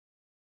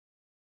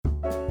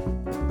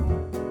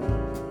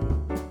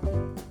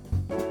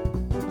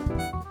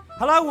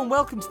Hello and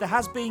welcome to the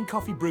Has Been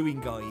Coffee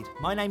Brewing Guide.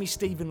 My name is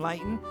Stephen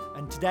Layton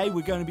and today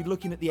we're going to be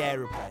looking at the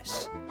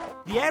AeroPress.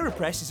 The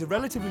AeroPress is a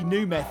relatively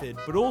new method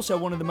but also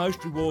one of the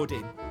most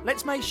rewarding.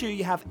 Let's make sure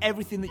you have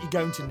everything that you're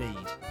going to need.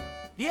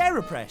 The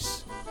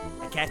AeroPress: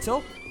 a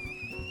kettle,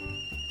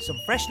 some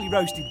freshly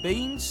roasted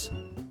beans,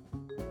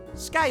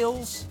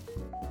 scales,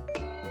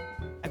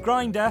 a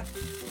grinder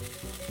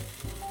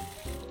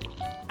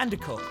and a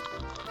cup.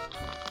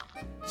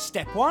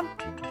 Step 1,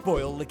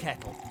 boil the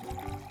kettle.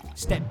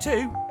 Step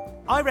 2,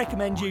 I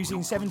recommend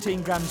using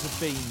 17 grams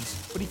of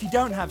beans, but if you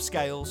don't have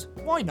scales,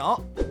 why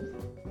not?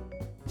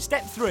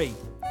 Step 3,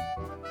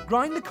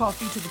 grind the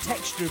coffee to the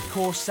texture of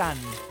coarse sand.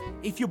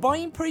 If you're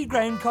buying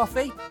pre-ground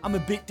coffee, I'm a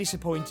bit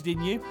disappointed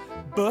in you,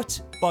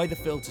 but buy the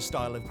filter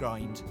style of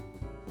grind.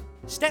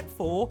 Step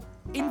 4,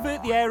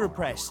 invert the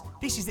AeroPress.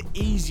 This is the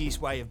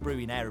easiest way of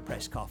brewing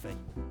AeroPress coffee.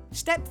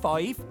 Step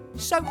 5,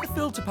 soak the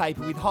filter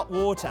paper with hot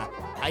water.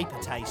 Paper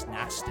tastes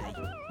nasty.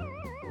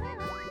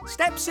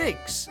 Step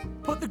 6,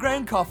 put the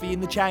ground coffee in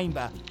the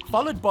chamber,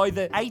 followed by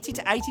the 80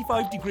 to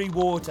 85 degree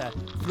water,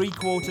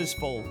 3/4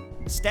 full.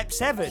 Step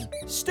 7,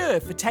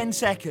 stir for 10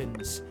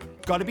 seconds.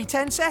 Gotta be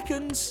 10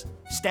 seconds.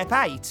 Step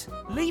 8,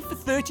 leave for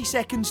 30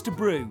 seconds to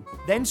brew,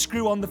 then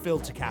screw on the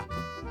filter cap.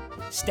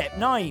 Step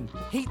 9,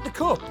 heat the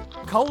cup.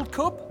 Cold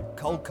cup,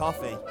 cold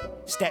coffee.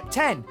 Step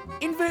 10,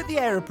 invert the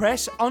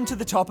AeroPress onto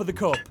the top of the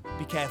cup.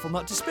 Be careful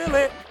not to spill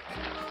it.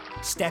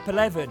 Step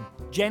 11,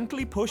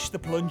 gently push the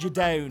plunger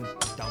down.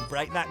 Don't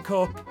break that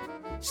cup.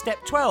 Step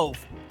 12,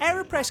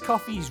 AeroPress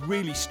coffee is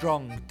really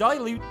strong.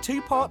 Dilute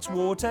 2 parts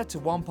water to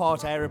 1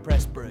 part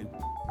AeroPress brew.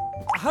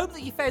 I hope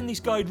that you found this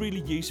guide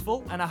really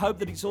useful, and I hope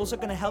that it's also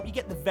going to help you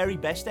get the very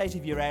best out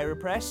of your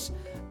AeroPress.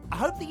 I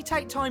hope that you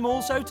take time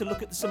also to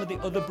look at some of the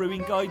other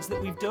brewing guides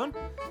that we've done.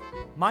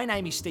 My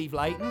name is Steve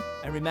Layton,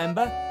 and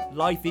remember,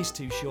 life is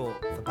too short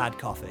for bad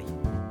coffee.